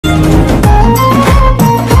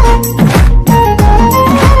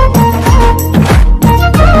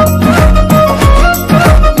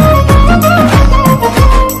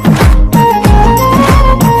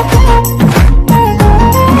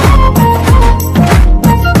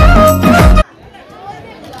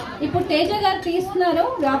తీస్తున్నారు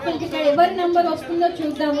Rafale ticket. ఎవరి number వస్తుందో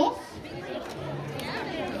చూద్దాము.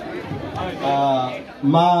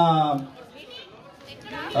 మా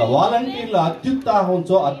వాలంటీర్లు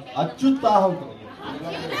అత్యుత్సాహంతో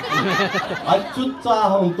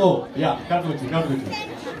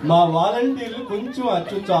మా వాలంటీర్లు కొంచెం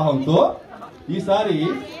అత్యుత్సాహంతో ఈసారి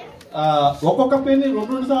ఒక్కొక్క పేరుని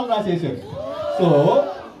 2 సార్లు రాసేసారు. సో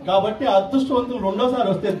కాబట్టి అదృష్టవంతులు రెండోసారి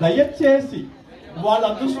వస్తే దయచేసి వాళ్ళు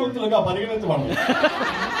అదృష్టవంతులుగా పరిగణించబడదు.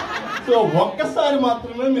 సో ఒక్కసారి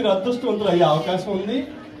మాత్రమే మీరు అదృష్టవంతులు అయ్యే అవకాశం ఉంది.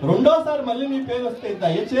 రెండోసారి మళ్ళీ మీ పేరు వస్తే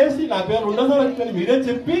దయచేసి నా పేరు రెండోసారి వచ్చిందని మీరే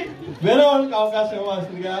చెప్పి వేరే వాళ్ళకి అవకాశం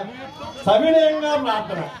ఇవ్వాల్సిందిగా సవినయంగా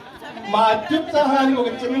ప్రార్థన. మా అత్యుత్సాహానికి ఒక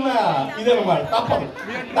చిన్న ఇదనమాట.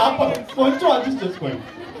 తప్పదు కొంచెం అడ్జస్ట్ చేసుకోండి.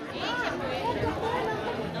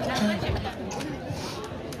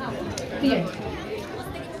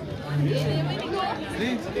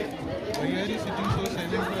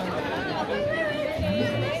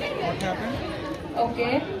 ఓకే,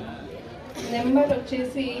 నెంబర్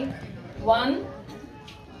వచ్చేసి 1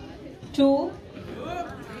 2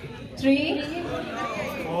 3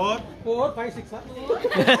 4 5 6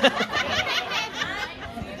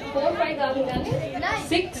 4 5 కాదు కానీ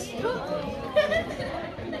 6.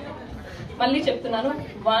 మళ్ళీ చెప్తున్నాను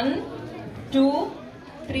 1 2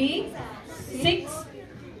 3 6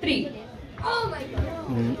 3.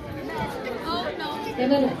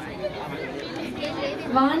 ఎవరు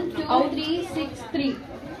 1 2 3 6 3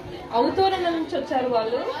 అవుతోరణ నుంచి వచ్చారు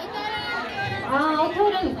వాళ్ళు.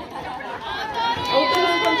 అవుతోరణ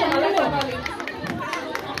కొంచెం అలా కావాలి.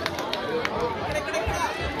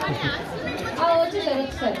 వచ్చేసారు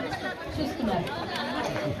చూస్తున్నారు.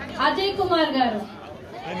 అజయ్ కుమార్ గారు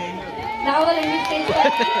రావాలండి స్టేజ్.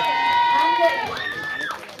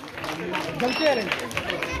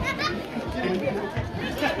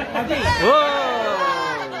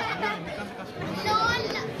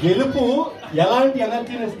 గెలుపు ఎలాంటి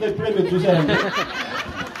ఎనర్జీని ఇస్తుందో ఇప్పుడే మీరు చూసారండి.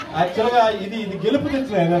 యాక్చువల్గా ఇది గెలుపు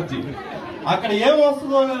తెచ్చిన ఎనర్జీ. అక్కడ ఏం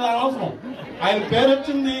వస్తుందో అనేది అనవసరం. ఆయన పేరు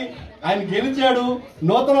వచ్చింది, ఆయన గెలిచాడు,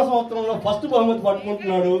 నూతన సంవత్సరంలో ఫస్ట్ బహుమతి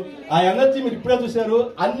పట్టుకుంటున్నాడు. ఆ ఎనర్జీ మీరు ఇప్పుడే చూశారు.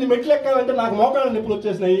 అన్ని మెట్లు ఎక్కాలంటే నాకు మోకాళ్ళ నొప్పులు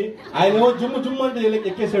వచ్చేసినాయి. ఆయన ఏమో జుమ్ము అంటే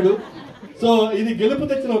ఎక్కేశాడు. సో ఇది గెలుపు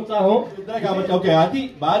తెచ్చిన ఉత్సాహం ఇద్దరే కాబట్టి. ఓకే, అది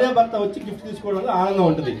భార్యాభర్త వచ్చి గిఫ్ట్ తీసుకోవడంలో ఆనందం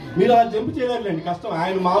ఉంటుంది. మీరు అలా జంప్ చేయలేరులేండి, కష్టం.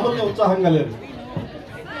 ఆయన మామూలుగా ఉత్సాహంగా లేరు.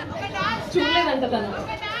 చూడలేదంట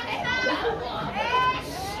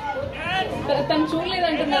తను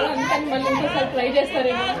చూడలేదంటున్నారు. అందుకని మళ్ళీ ఇంకోసారి ట్రై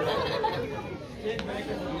చేస్తారేమో.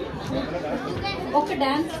 ఒక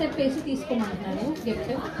డాన్స్ స్టెప్ వేసి తీసుకోమంటున్నారు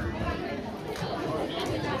గిఫ్ట్.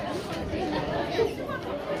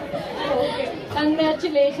 ఓకే,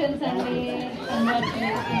 కంగ్రాచులేషన్స్ అండి.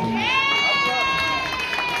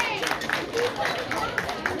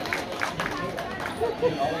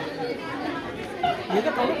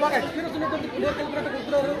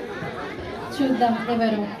 చూద్దాం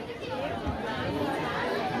ఎవరు.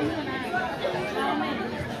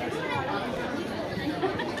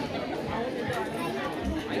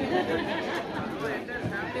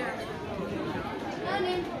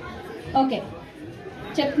 ఓకే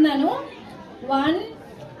చెప్తున్నాను. 1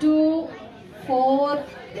 2 4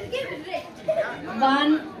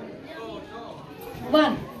 1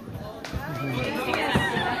 1.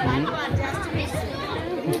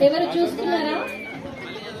 ఎవరు చూస్తున్నారా?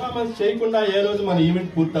 పర్ఫార్మెన్స్ చేయకుండా ఏ రోజు మన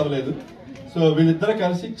ఈవెంట్ పూర్తి అవ్వలేదు. సో వీళ్ళిద్దరు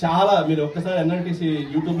కలిసి చాలా, మీరు ఒక్కసారి NLTC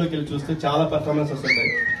యూట్యూబ్లోకి వెళ్ళి చూస్తే చాలా పర్ఫార్మెన్సెస్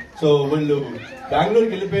ఉంటాయి. సో వీళ్ళు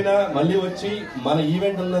బెంగళూరుకి వెళ్ళిపోయినా మళ్ళీ వచ్చి మన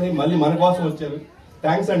ఈవెంట్ ఉందని మళ్ళీ మన కోసం వచ్చారు.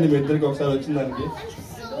 థ్యాంక్స్ అండి మీ ఇద్దరికి ఒకసారి వచ్చిన దానికి.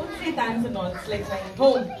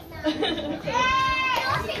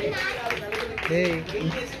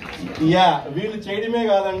 యా, వీళ్ళు చేయడమే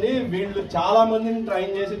కాదండి, వీళ్ళు చాలా మందిని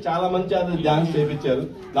ట్రైన్ చేసి చాలా మంచి డాన్స్ చేయించారు.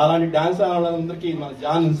 అలాంటి డాన్స్ ఆడవాళ్ళందరికీ మన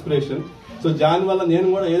జాన్ ఇన్స్పిరేషన్. సో జాన్ వల్ల నేను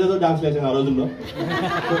కూడా ఏదేదో డాన్స్ చేశాను ఆ రోజుల్లో.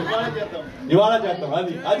 ఇవాళ చేద్దాం,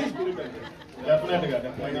 అది స్పిరిట్ అంటే డెఫినెట్ గా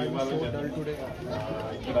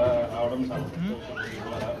ఇక్కడ రావడం.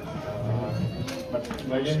 బట్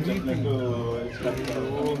వైజాగ్ చెప్పినట్టు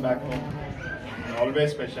back home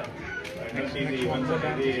always special. NLTC events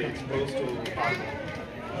అనేది it's close to heart.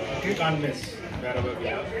 You can't miss wherever we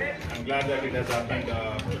are. I'm glad that it has happened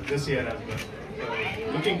this year as well. So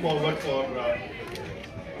looking forward for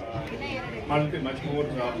much more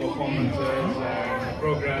performances and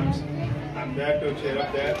programs. I'm there to cheer up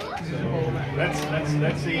there. So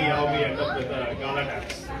let's see how we end up with a gala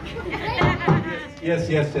dance. Yes,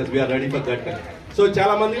 we are ready for that. So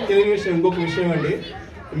చాలా మందికి తెలియని విషయం, ఇంకొక విషయం అండి,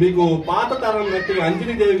 మీకు పాత తరం నటి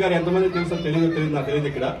అంజలిదేవి గారు ఎంతమంది తెలుసో తెలియదు నాకు తెలియదు.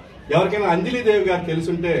 ఇక్కడ ఎవరికైనా అంజలిదేవి గారు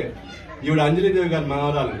తెలుసుంటే ఈవిడ అంజలిదేవి గారు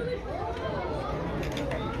మనవరాలు.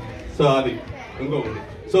 సో అది ఇంకొకటి.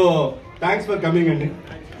 సో థ్యాంక్స్ ఫర్ కమింగ్ అండి.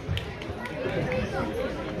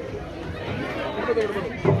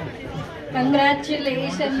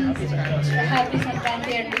 కంగ్రాచులేషన్స్, హ్యాపీ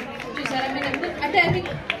సంక్రాంతి అండి. చూసారా మీరు అంటే అది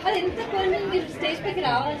ఎంత కొన్ని మీరు స్టేజ్ పైకి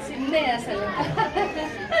రావాల్సిందే అసలు.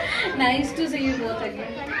 Nice to see you both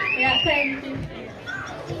again. Yeah, thank you.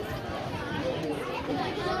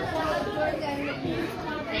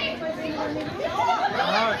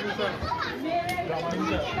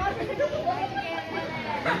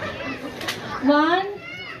 One,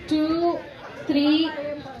 2, 3,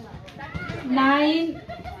 9,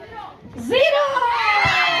 0.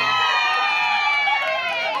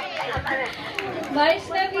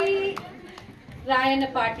 Vaishnavi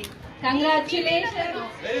రాయనపాటి, congratulation.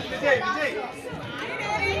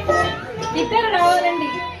 ఇద్దరు రావాలండి.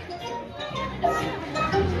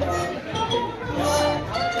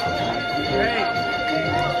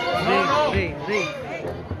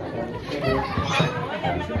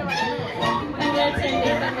 కంగ్రాట్స్ అండి.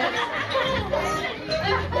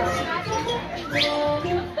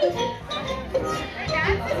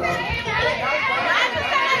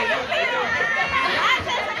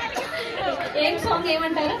 ఏం సాంగ్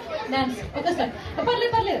ఏమంటారా? డాన్స్ ఒకసారి.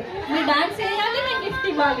 పర్లేదు, మీరు డాన్స్ చేయాలి, నేను గిఫ్ట్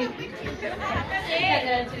ఇవ్వాలి.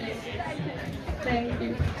 Thank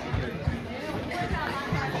you.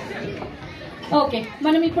 ఓకే,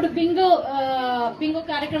 మనం ఇప్పుడు బింగో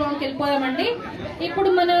కార్యక్రమానికి వెళ్ళిపోదామండి. ఇప్పుడు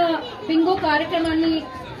మన బింగో కార్యక్రమాన్ని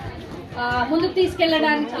ముందుకు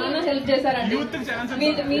తీసుకెళ్ళడానికి హెల్ప్ చేశారండి.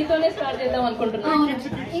 మీతోనే స్టార్ట్ చేద్దాం అనుకుంటున్నాం.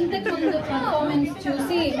 ఇంతకు ముందు పర్ఫార్మెన్స్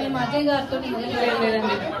చూసి మేము అజయ్ గారితో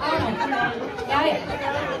లేదండి.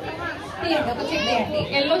 ఒక చిట్టు అండి,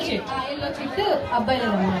 ఎల్లో చిట్టు అబ్బాయిలు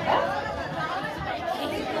అనమాట.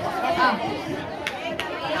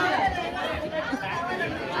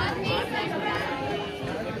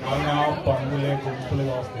 పందులే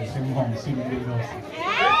గుంపులుగా వస్తాయి, సింహం సింగిల్గా వస్తాయి.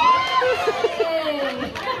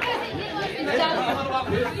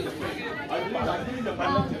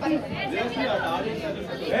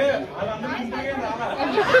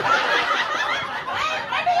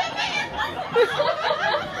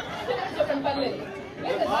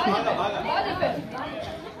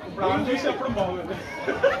 ఇప్పుడు ఆన్ చేసేప్పుడు బాగుంది.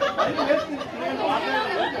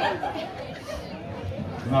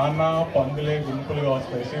 నాన్న పందులే గుంపులుగా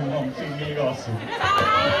వస్తాయి, సింహం సింగిల్గా వస్తుంది.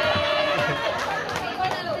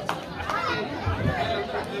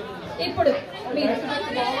 ఇప్పుడు మీరు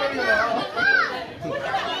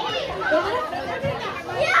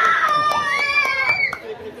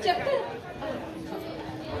చెప్తారు.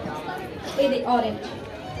 ఇది ఆరెంజ్.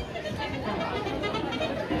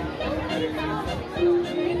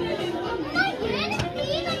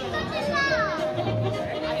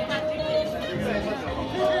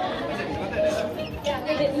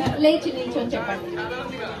 లేచి నిల్చొని చెప్పండి.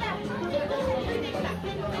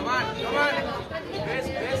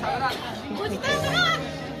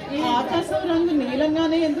 ఆకాశం రంగు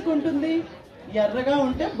నీలంగానే ఎందుకు ఉంటుంది? ఎర్రగా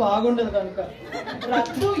ఉంటే బాగుండదు కనుక.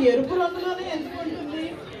 రక్తం ఎరుపు రంగులోనే ఎందుకు ఉంటుంది?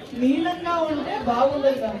 నీలంగా ఉంటే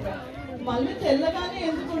బాగుండదు కనుక. మళ్ళీ తెల్లగానే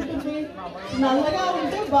ఎందుకు ఉంటుంది? నల్లగా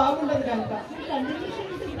ఉంటే బాగుండదు కనుక.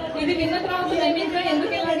 ఇది విన్న తర్వాత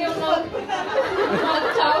ఎందుకు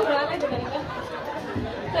చావు రాలేదు కనుక.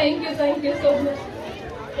 Thank you so much.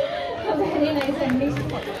 Very nice అండి.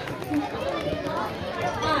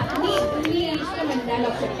 మీ ఇష్టమండి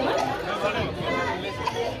డైలాగ్ చెప్తావా?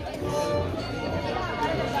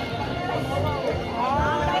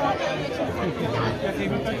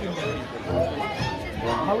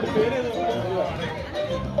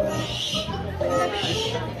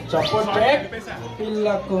 చెప్పండి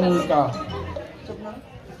పిల్లకు ఇంకా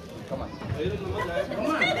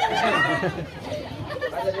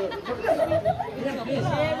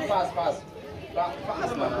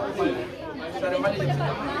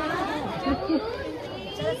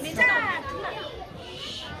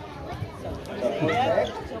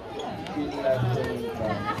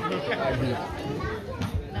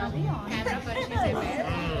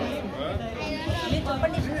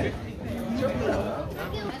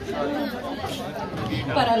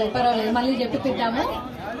పర్వాలేదు, మళ్ళీ చెప్పి పెట్టాము.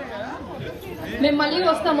 మేము మళ్ళీ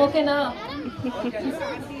వస్తాము, ఓకేనా?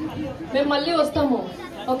 మేము మళ్ళీ వస్తాము,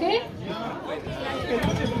 ఓకే?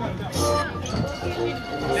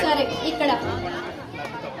 సరే, ఇక్కడ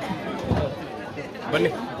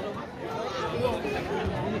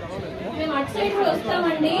మేము అటు సైడ్ కూడా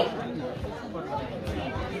వస్తామండి.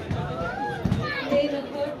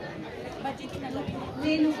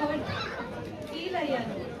 నేను ఫీల్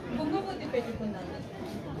అయ్యాను, బొంగబుద్ధి పెట్టుకున్నాను.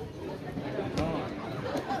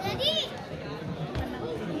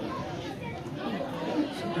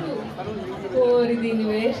 చూడు మరి దీని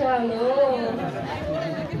వేషాలు.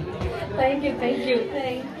 Thank you thank you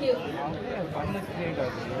thank you.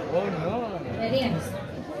 Very nice.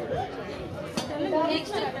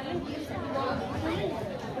 Next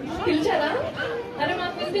పిలిచారా? అరే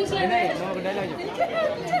మాకు వినిపించలేదు.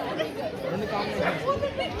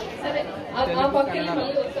 సరే ఆ పక్కన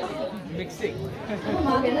మిక్సింగ్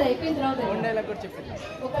మాకేదో అయిపోయిన తర్వాత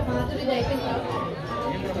ఒక మాధురిది అయిపోయిన తర్వాత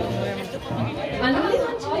అన్నీ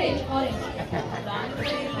మంచిదే.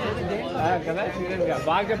 కదా సీరియస్ గా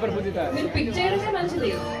బాగా చెప్పరు పూజిత. మీరు పిక్ చేయడమే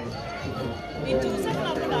మంచిది.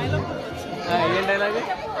 ఏం డైలాగ్?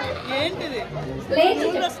 ఏంటిది? లేచి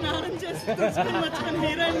స్నానం చేసి తుడుచుకుని మర్చిపోయిన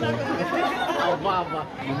హీరోయిన్ లాగా ఉంది. అబ్బా అబ్బా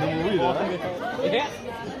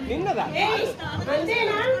నిన్నదా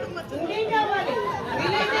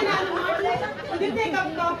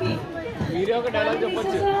మీరే ఒక డైలాగ్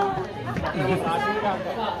చెప్పొచ్చు.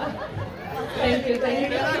 Thank you thank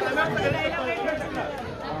you.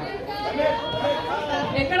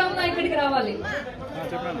 ఎక్కడ ఉన్నా ఇక్కడికి రావాలి.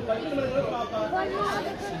 చెప్పాను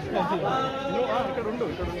ఇక్కడ ఉండు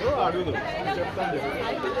అడుగుదు చెప్తాను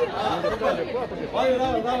చెప్పు అప్పుడు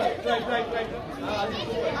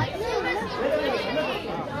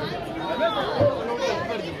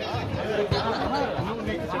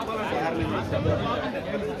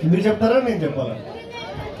మీరు చెప్తారా నేను చెప్పాలా?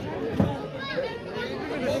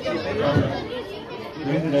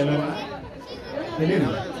 ఏంటి డైలాగ్ తెలియదు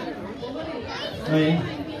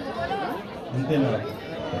అంతేనా?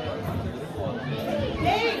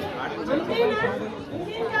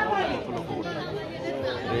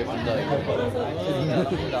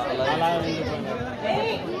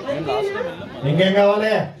 ఇంకేం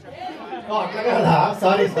కావాలి? అట్లా కదా,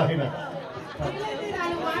 సారీ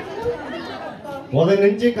ఉదయం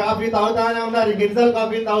నుంచి కాఫీ తాగుతానే ఉన్నారు. గిరిజల్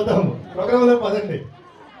కాఫీ తాగుతాము. ప్రోగ్రామ్ లో పదండి.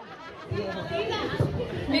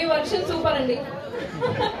 మీ వర్షన్ సూపర్ అండి.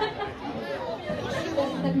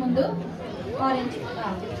 ముందు ఆరెంజ్.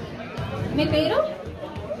 మీ పేరు?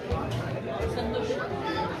 సంతోష్.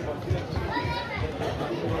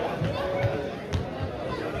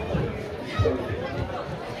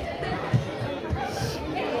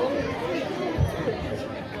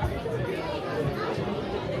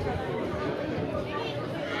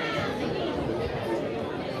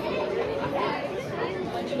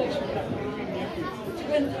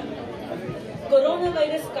 కరోనా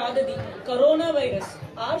వైరస్ కాదది, corona virus.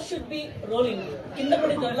 Are should be rolling. కింద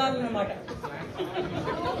పడి దొరలాలన్నమాట.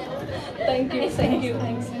 థ్యాంక్ యూ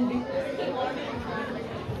థ్యాంక్స్ అండి.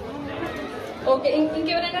 ఓకే,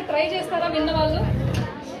 ఇంకెవరైనా ట్రై చేస్తారా విన్న వాళ్ళు?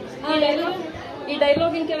 ఈ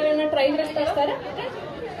డైలాగ్ ఇంకెవరైనా ట్రై చేస్తారా?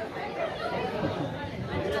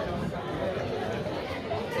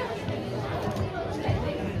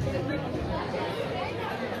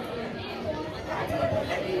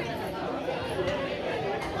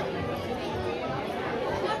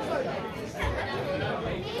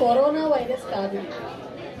 కరోనా వైరస్ కాదు,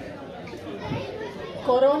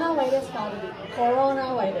 కరోనా వైరస్ కాదు, కరోనా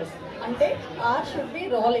వైరస్ అంటే ఆర్ షుడ్ బి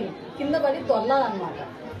రోలింగ్. కింద పడి దొరలాలన్నమాట.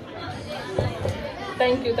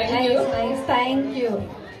 Thank you.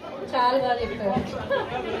 చాలా బాగా చెప్పారు.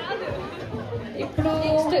 ఇప్పుడు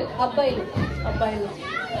నెక్స్ట్ అబ్బాయిలు.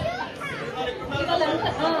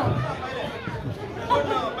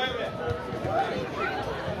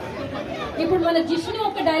 ఇప్పుడు మన జిష్ణు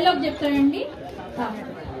ఒక డైలాగ్ చెప్తాడండి.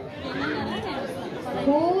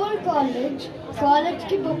 హోల్ కాలేజ్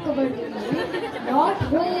కి బొక్క పడుతుంది. నాట్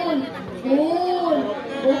హోల్,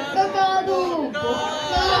 బొక్క కాదు,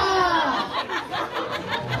 బొక్క.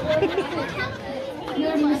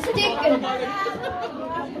 Your mistaken.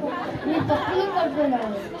 మీరు తప్పులు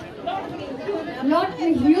పడుతున్నారు. నాట్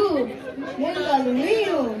యూ, నేను కాదు,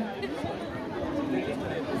 మీరు.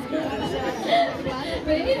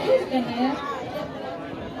 Very nice Kannayya.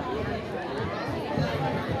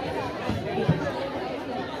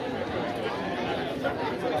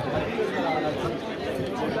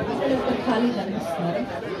 ఖాళీ కనిపిస్తున్నారు.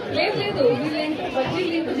 లేదు వీళ్ళేంటో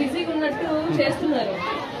బజ్జీలు ఇంటూ బిజీగా ఉన్నట్టు చేస్తున్నారు.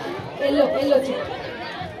 వెళ్ళొచ్చు.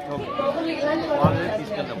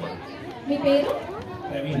 మీ పేరు?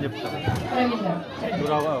 రవీంద్ర.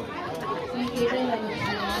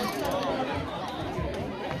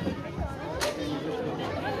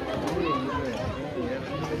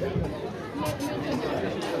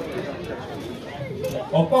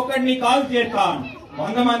 ఒక్కొక్కడిని కాల్ చేస్తాం.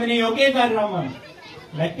 100 మందిని ఒకేసారి రమ్మని.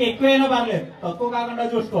 లెక్క ఎక్కువైనా పర్లేదు, తక్కువ కాకుండా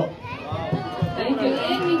చూసుకో.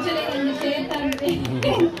 ఏం మించలేదండి, చేస్తానంటే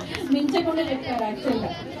మించకుండా చెప్పారు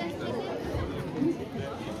యాక్చువల్గా.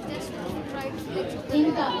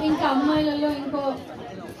 ఇంకా అమ్మాయిలలో ఇంకో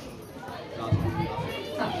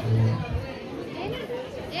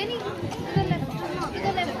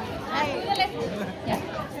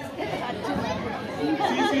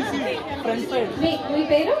మీ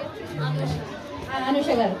పేరు అనుష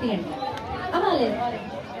గారు తీయండి. లేదు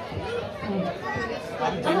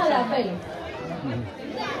అబ్బాయిలు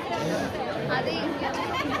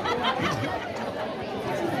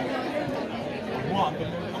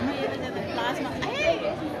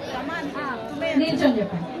నిల్చొని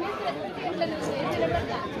చెప్పండి.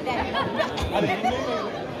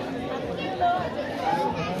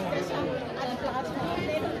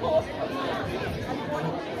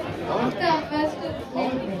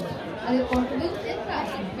 అది కొట్టుడు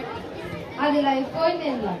అది లైఫ్ బాయ్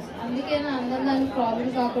నేను లాస్, అందుకే నా అందరం దానికి ప్రాబ్లం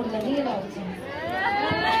కాకూడదని ఇలా వచ్చింది.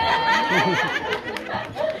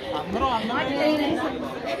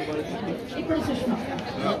 ఇప్పుడు సుష్మా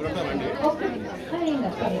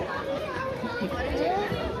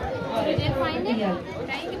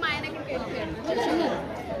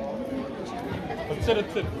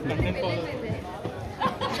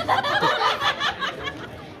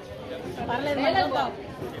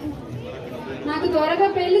నాకు త్వరగా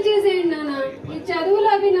పెళ్లి చేసేయండి నాన్న, ఈ చదువులు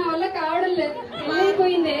అవి నా వల్ల కావడం లేదు.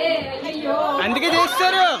 పెళ్ళైపోయిందే, అయ్యో అందుకే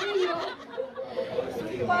చేస్తారు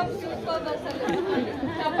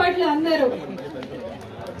తప్పట్లు అందరూ.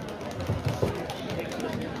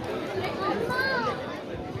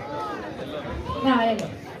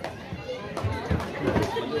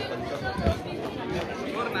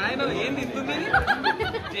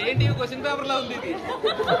 క్వశ్చన్ పేపర్ లా ఉంది ఇది.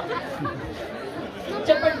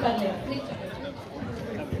 చెప్పండి పర్లేదు,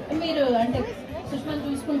 మీరు అంటే సుష్మాని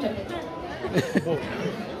చూసుకుని చెప్పండి.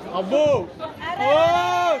 అబ్బో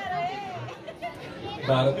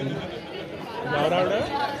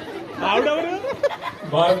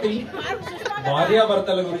భారతి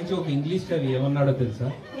భార్యాభర్తల గురించి ఒక ఇంగ్లీష్ కవి ఏమన్నాడో తెలుసా?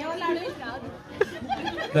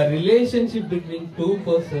 The relationship between two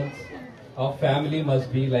persons of family must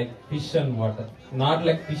be like fish and water, not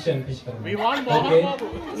like fish and fish. Okay,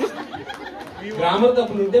 grammar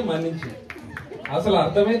తప్పులుంటే మన్నించు, అసలు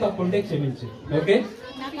అర్థమే తప్పుంటే క్షమించు. ఓకే,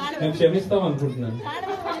 నేను క్షమిస్తాం అనుకుంటున్నాను.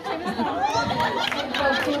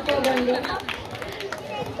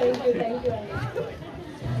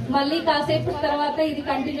 మళ్ళీ కాసేపు తర్వాత ఇది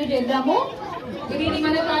కంటిన్యూ చేద్దాము. ఇది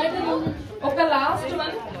మన కార్యక్రమం ఒక లాస్ట్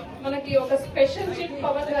వన్, మనకి ఒక స్పెషల్ చిట్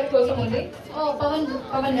పవన్ గారి కోసం ఉంది.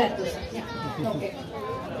 పవన్ గారి కోసం. ఓకే,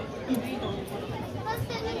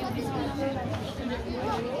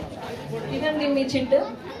 ఇదండి మీ చిట్.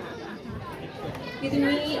 ఇది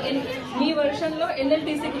మీ వర్షన్ లో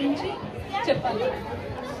NLTC గురించి చెప్పాలి.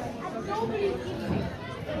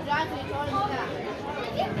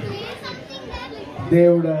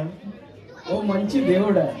 దేవుడా, ఓ మంచి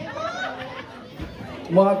దేవుడా,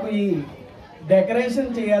 మాకు ఈ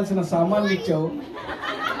డెకరేషన్ చేయాల్సిన సామాన్లు ఇచ్చావు,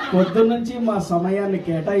 పొద్దున్నుంచి మా సమయాన్ని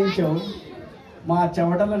కేటాయించావు, మా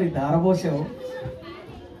చెమటలని ధారపోసావు,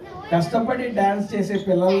 కష్టపడి డాన్స్ చేసే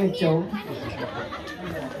పిల్లల్ని ఇచ్చావు,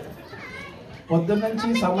 పొద్దున్నుంచి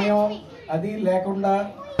సమయం అది లేకుండా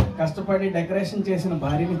కష్టపడి డెకరేషన్ చేసిన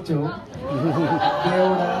భార్యని ఇచ్చావు.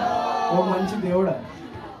 దేవుడా, ఓ మంచి దేవుడా,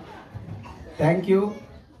 thank you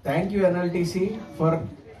NLTC for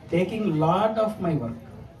taking lot of my work.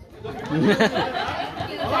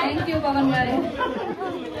 Thank you Pawan గారు.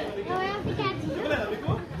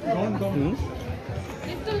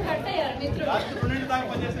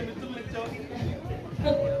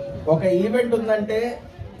 ఒక ఈవెంట్ ఉందంటే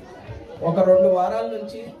ఒక 2 వారాల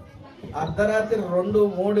నుంచి అర్ధరాత్రి 2,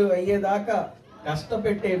 3 అయ్యేదాకా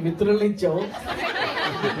కష్టపెట్టే మిత్రులు ఇచ్చావు.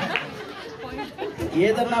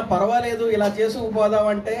 ఏదన్నా పర్వాలేదు ఇలా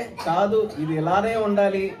చేసుకుపోదామంటే కాదు, ఇది ఇలానే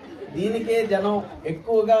ఉండాలి, దీనికే జనం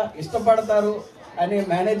ఎక్కువగా ఇష్టపడతారు అనే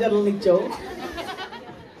మేనేజర్లను ఇచ్చావు.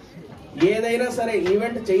 ఏదైనా సరే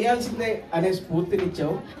ఈవెంట్ చేయాల్సిందే అనే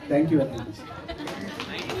స్ఫూర్తినిచ్చావు. థ్యాంక్ యూ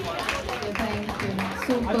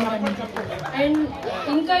అండ్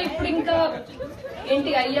ఇంకా ఇప్పుడు ఇంకా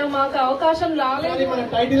ఏంటి అయ్యా, మాకు అవకాశం రాలేదు. మన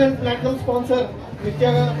title and platinum sponsor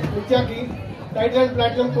నిత్యాకి, title and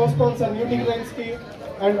platinum co sponsor న్యూటిక్ rains కి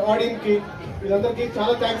అండ్ ఆడియన్ కి, వీళ్ళందరికీ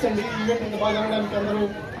చాలా థ్యాంక్స్ అండి. ఈవెంట్ ఇంత బాగా జరగడానికి అందరూ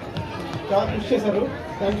చాలా కృషి చేశారు.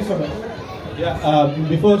 Thank you so much.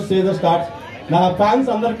 Before season starts, నా ఫ్యాన్స్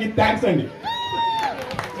అందరికి థ్యాంక్స్ అండి.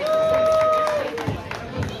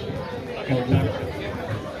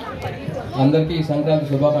 అందరికీ సంక్రాంతి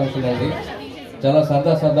శుభాకాంక్షలు అండి. చాలా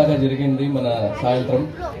సరదాగా జరిగింది మన సాయంత్రం.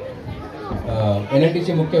 NLTC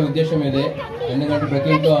ముఖ్య ఉద్దేశం ఇదే, ఎందుకంటే ప్రతి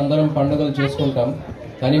ఇంట్లో అందరం పండుగలు చేసుకుంటాం,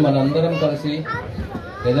 కానీ మన అందరం కలిసి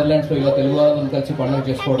నెదర్లాండ్స్లో ఇలా తెలుగు వాళ్ళం కలిసి పండుగ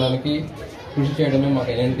చేసుకోవడానికి కృషి చేయడమే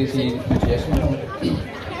మాకు NLTC చేస్తున్నాం.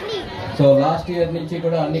 సో లాస్ట్ ఇయర్ నుంచి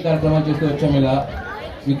కూడా అన్ని కార్యక్రమాలు చేస్తూ వచ్చాం. ఇలా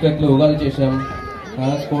వికెట్లు ఉగాది చేసాం,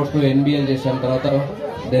 స్పోర్ట్స్లో NBL చేసాం, తర్వాత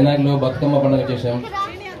డెనార్లో బతుకమ్మ పండుగ చేసాం,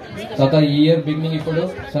 తర్వాత ఈ ఇయర్ బిగినింగ్ ఇప్పుడు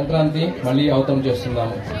సంక్రాంతి మళ్ళీ అవతం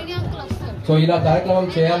చేస్తున్నాము. సో ఇలా కార్యక్రమం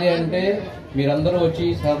చేయాలి అంటే మీరందరూ వచ్చి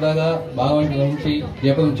సరదాగా భాగవహించి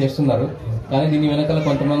జయప్రదం చేస్తున్నారు. కానీ దీని వెనకాల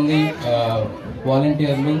కొంతమంది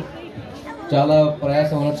వాలంటీర్లు చాలా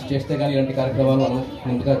ప్రయాసం వచ్చి చేస్తే కానీ ఇలాంటి కార్యక్రమాలు మనం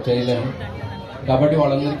ముందుగా చేయలేము. కాబట్టి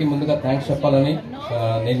వాళ్ళందరికీ ముందుగా థ్యాంక్స్ చెప్పాలని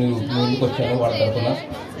నేను ముందుకు వచ్చాను వాళ్ళ తరఫున.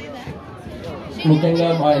 ముఖ్యంగా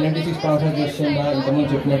మా ఎన్ఎల్టీసీ స్పాన్సర్ చేస్తున్న ఇంతకుముందు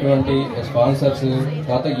చెప్పినటువంటి స్పాన్సర్స్,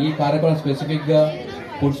 తర్వాత ఈ కార్యక్రమం స్పెసిఫిక్గా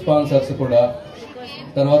ఫుడ్ స్పాన్సర్స్ కూడా,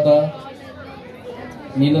 తర్వాత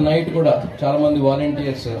నిన్న నైట్ కూడా చాలామంది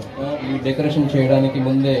వాలంటీర్స్ ఈ డెకరేషన్ చేయడానికి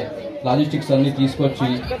ముందే లాజిస్టిక్స్ అన్నీ తీసుకొచ్చి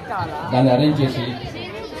దాన్ని అరేంజ్ చేసి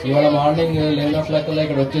ఇవాళ మార్నింగ్ 11 o'clock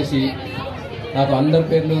ఇక్కడ వచ్చేసి నాకు అందరి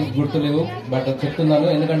పేర్లు గుర్తులేవు, బట్ చెప్తున్నాను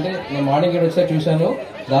ఎందుకంటే నేను మార్నింగ్ ఇక్కడ వచ్చే చూశాను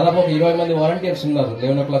దాదాపు ఒక 20 మంది వాలంటీర్స్ ఉన్నారు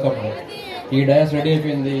 11 o'clock అప్పుడు. ఈ డయాస్ రెడీ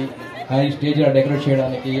అయిపోయింది, ఈ స్టేజ్ డెకరేట్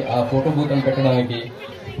చేయడానికి, ఆ ఫోటో బూత్ అని పెట్టడానికి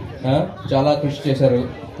చాలా కృషి చేశారు.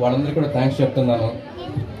 వాళ్ళందరికీ కూడా థ్యాంక్స్ చెప్తున్నాను.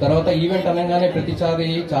 తర్వాత ఈవెంట్ అనగానే ప్రతిసారి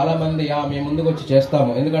చాలా మంది మేము ముందుకు వచ్చి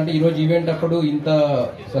చేస్తాము, ఎందుకంటే ఈరోజు ఈవెంట్ అప్పుడు ఇంత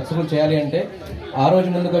సక్సెస్ఫుల్ చేయాలి అంటే ఆ రోజు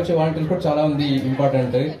ముందుకు వచ్చే వాలంటీర్స్ కూడా చాలా మంది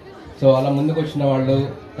ఇంపార్టెంట్. సో అలా ముందుకు వచ్చిన వాళ్ళు,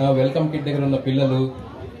 వెల్కమ్ కిట్ దగ్గర ఉన్న పిల్లలు,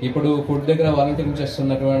 ఇప్పుడు ఫుడ్ దగ్గర వాలంటీరింగ్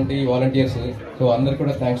చేస్తున్నటువంటి వాలంటీర్స్, సో అందరికి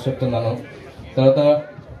కూడా థ్యాంక్స్ చెప్తున్నాను. తర్వాత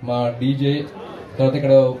మా డీజే, తర్వాత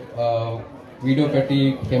ఇక్కడ వీడియో పెట్టి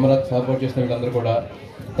కెమెరా సపోర్ట్ చేసిన వీళ్ళందరూ కూడా,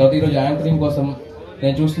 తర్వాత ఈరోజు యాంకరింగ్ కోసం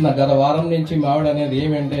నేను చూస్తున్నా గత వారం నుంచి మావిడ అనేది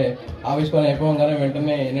ఏమంటే ఆవిష్కరణ అయిపోగానే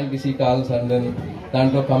వెంటనే ఎన్ఎల్టీసీ కాల్స్ అండ్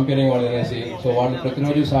దాంట్లో కంపెనీంగ్ వాళ్ళు అనేసి, సో వాళ్ళు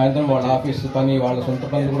ప్రతిరోజు సాయంత్రం వాళ్ళ ఆఫీస్ పని వాళ్ళ సొంత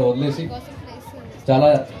పనులు కూడా వదిలేసి చాలా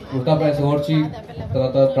వృతాప్రయాస ఓర్చి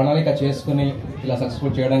తర్వాత ప్రణాళిక చేసుకుని ఇలా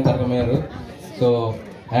సక్సెస్ఫుల్ చేయడానికి కారణమయ్యారు. సో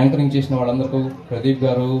యాంకరింగ్ చేసిన వాళ్ళందరికీ ప్రదీప్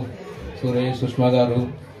గారు, సురేష్, సుష్మా గారు,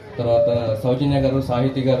 తర్వాత సౌజన్య గారు,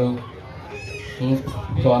 సాహితి గారు,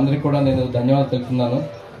 సో అందరికి కూడా నేను ధన్యవాదాలు తెలుపుతున్నాను.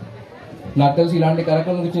 నాకు తెలిసి ఇలాంటి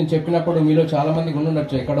కార్యక్రమం గురించి నేను చెప్పినప్పుడు మీలో చాలా మందికి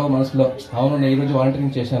ఉండుండొచ్చు ఎక్కడో మనసులో, అవును నేను ఈరోజు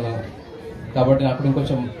వాలంటీరింగ్ చేశాను కాబట్టి నాకు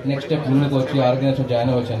ఇంకొంచెం నెక్స్ట్ స్టెప్ ముందుకు వచ్చి ఆర్గనైజేషన్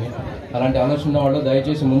జాయిన్ అవ్వచ్చని. అలాంటి ఆలోచన ఉన్న వాళ్ళు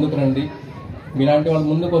దయచేసి ముందుకు రండి. మీలాంటి వాళ్ళు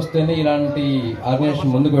ముందుకు వస్తేనే ఇలాంటి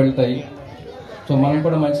ఆర్గనైజేషన్ ముందుకు వెళ్తాయి. సో మనం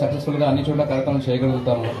కూడా మంచి సక్సెస్ఫుల్గా అన్ని చోట్ల కార్యక్రమం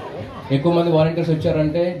చేయగలుగుతాము. ఎక్కువ మంది వాలంటీర్స్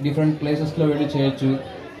వచ్చారంటే డిఫరెంట్ ప్లేసెస్లో వెళ్ళి చేయొచ్చు.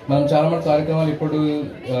 మనం చాలా మంది కార్యక్రమాలు ఇప్పుడు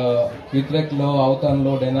యుత్రెక్లో,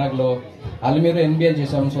 అవతాన్లో, డెనాగ్లో, అల్మీర్ ఎన్బిఎల్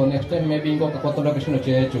చేసాము. సో నెక్స్ట్ టైం మేబీ ఇంకొక కొత్త లొకేషన్లో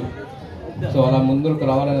చేయొచ్చు. సో అలా ముందుకు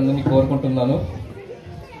రావాలని అందరినీ కోరుకుంటున్నాను.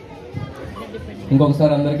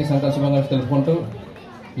 ఇంకొకసారి అందరికీ సంక్రాంతి శుభాకాంక్షలు తెలుపుకుంటూ,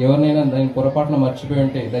 ఎవరినైనా దాని పొరపాటున మర్చిపోయి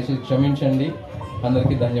ఉంటే దయచేసి క్షమించండి.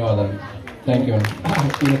 అందరికీ ధన్యవాదాలు. థ్యాంక్ యూ అండి.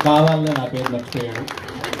 ఇది కావాలని నా పేరు మర్చిపోయాడు,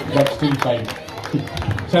 బట్ స్టిల్ ఫైన్,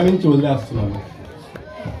 క్షమించి వదిలేస్తున్నాను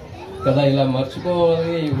కదా. ఇలా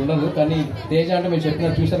మర్చిపోవాలి ఉండదు, కానీ తేజ అంటే మీరు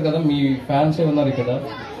చెప్పినట్టు చూశారు కదా, మీ ఫ్యాన్సే ఉన్నారు ఇక్కడ.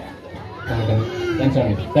 థ్యాంక్స్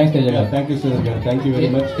అండి. థ్యాంక్స్ తేజ గారు. థ్యాంక్ యూ సురేష్ గారు. Thank you very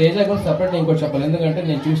much. Teja కూడా సపరేట్ ఇంకోటి చెప్పాలి, ఎందుకంటే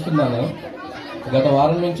నేను చూస్తున్నాను గత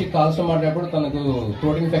వారం నుంచి కాల్స్తో మాట్లాడేప్పుడు తనకు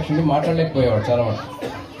థ్రోట్ ఇన్ఫెక్షన్ మాట్లాడలేకపోయేవాడు చాలా మాట.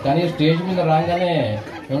 కానీ స్టేజ్ మీద రాగానే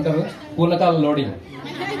ఏమంటారు పూర్ణకాల లోడింగ్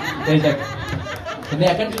తేజకి. నేను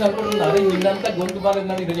ఎక్కడి నుంచి అనుకుంటున్నా అదే ఇదంతా గొంతు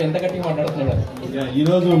బాగాలేదని ఈరోజు ఎంత గట్టిగా మాట్లాడుతున్నాడు.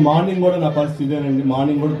 ఈరోజు మార్నింగ్ కూడా నా పరిస్థితి ఇదేనండి.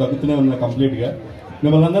 మార్నింగ్ కూడా దగ్గుతూనే ఉన్నా కంప్లీట్గా.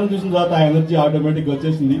 మిమ్మల్ని అందరం చూసిన తర్వాత ఆ ఎనర్జీ ఆటోమేటిక్గా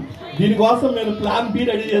వచ్చేసింది. దీనికోసం మేము ప్లాన్ బి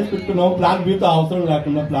రెడీ చేసి పెట్టుకున్నాం. ప్లాన్ బితో అవసరం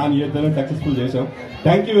లేకుండా ప్లాన్ ఏతోనే సక్సెస్ఫుల్ చేసాం.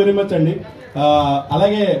 థ్యాంక్ యూ వెరీ మచ్ అండి.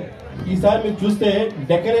 అలాగే ఈసారి మీరు చూస్తే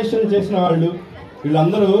డెకరేషన్ చేసిన వాళ్ళు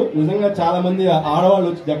వీళ్ళందరూ నిజంగా చాలా మంది ఆడవాళ్ళు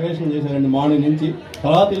వచ్చి డెకరేషన్ చేశారండి మార్నింగ్ నుంచి.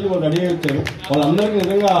 తర్వాత వెళ్ళి వాళ్ళు రెడీ అయ్యి వచ్చారు. వాళ్ళందరికీ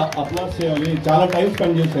నిజంగా అప్లాస్ చేయాలి, చాలా టైం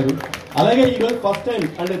స్పెండ్ చేశారు. అలాగే ఈరోజు ఫస్ట్ టైం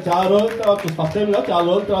అంటే చాలా రోజుల తర్వాత, ఫస్ట్ టైంగా చాలా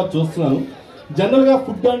రోజుల తర్వాత చూస్తున్నాను. జనరల్గా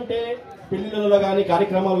ఫుడ్ అంటే పెళ్లిళ్ళలో కానీ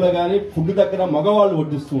కార్యక్రమాల్లో కానీ ఫుడ్ దగ్గర మగవాళ్ళు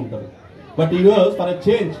వడ్డిస్తూ ఉంటారు. బట్ ఈరోజు ఫర్ ఎ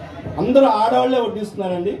చేంజ్ అందరూ ఆడవాళ్లే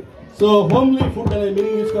వడ్డిస్తున్నారండి. సో హోమ్లీ ఫుడ్ అనేది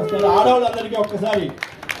మీనింగ్ తీసుకొస్తున్నారు. ఆడవాళ్ళందరికీ ఒక్కసారి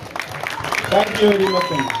థ్యాంక్ యూ వెరీ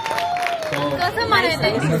మచ్ అండి.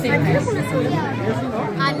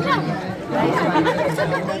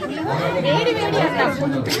 వేడి